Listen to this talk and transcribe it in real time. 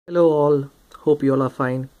Hello all, hope you all are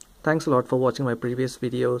fine. Thanks a lot for watching my previous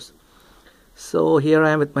videos. So here I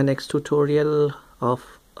am with my next tutorial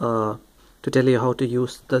of to tell you how to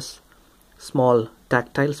use this small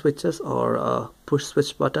tactile switches or push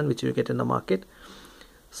switch button which you get in the market.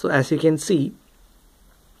 So as you can see,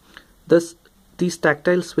 these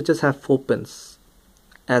tactile switches have 4 pins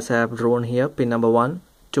as I have drawn here. Pin number 1,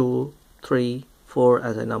 2, 3, 4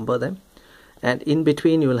 as I number them, and in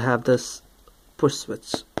between you will have this push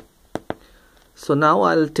switch. So now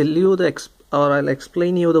I'll tell you I'll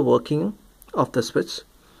explain you the working of the switch.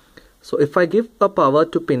 So if I give a power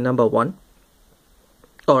to pin number 1,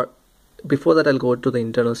 or before that I'll go to the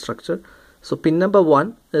internal structure. So pin number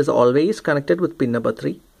 1 is always connected with pin number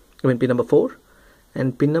 3, pin number 4,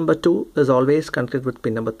 and pin number 2 is always connected with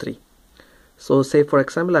pin number 3. So say for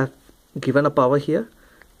example I've given a power here,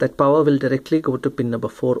 that power will directly go to pin number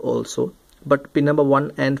 4 also, but pin number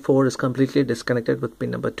 1 and 4 is completely disconnected with pin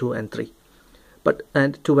number 2 and 3.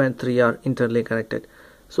 And 2 and 3 are internally connected.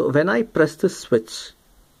 So when I press this switch,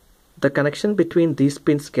 the connection between these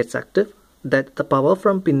pins gets active, that the power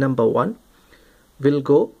from pin number 1 will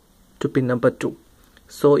go to pin number 2.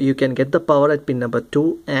 So you can get the power at pin number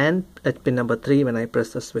 2 and at pin number 3 when I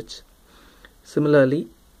press the switch. Similarly,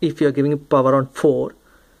 if you are giving power on 4,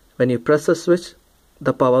 when you press the switch,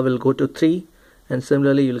 the power will go to 3, and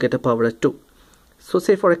similarly you'll get a power at 2. So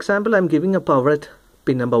say for example I'm giving a power at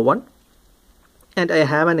pin number 1, and I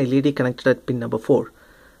have an LED connected at pin number 4.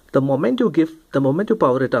 The moment you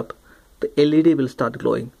power it up, the LED will start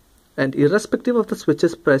glowing, and irrespective of the switch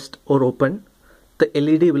is pressed or open, the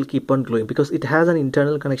LED will keep on glowing because it has an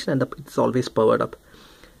internal connection and it's always powered up.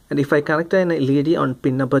 And if I connect an LED on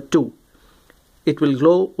pin number 2, it will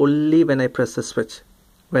glow only when I press the switch.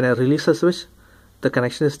 When I release the switch, the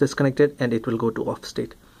connection is disconnected and it will go to off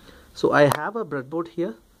state. So I have a breadboard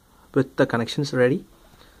here with the connections ready.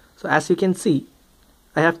 So as you can see,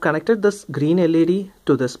 I have connected this green LED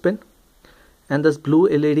to this pin and this blue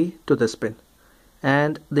LED to this pin,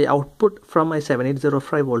 and the output from my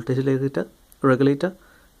 7805 voltage regulator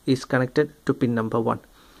is connected to pin number 1.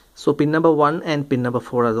 So pin number 1 and pin number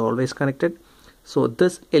 4 are always connected. So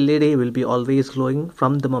this LED will be always glowing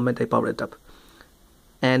from the moment I power it up,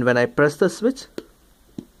 and when I press the switch,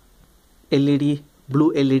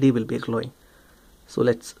 blue LED will be glowing. So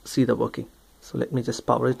let's see the working. So let me just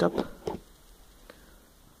power it up.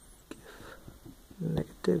 Give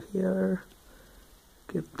negative here,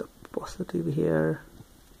 give the positive here.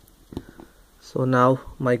 So now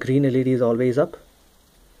my green LED is always up,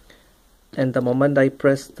 and the moment I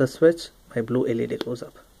press the switch, my blue LED goes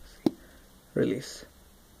up. See? Release.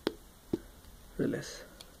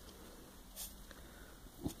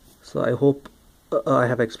 So I hope I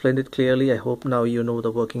have explained it clearly. I hope now you know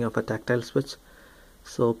the working of a tactile switch.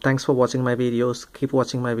 So thanks for watching my videos. Keep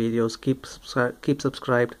watching my videos. Keep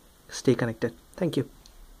subscribed. Stay connected. Thank you.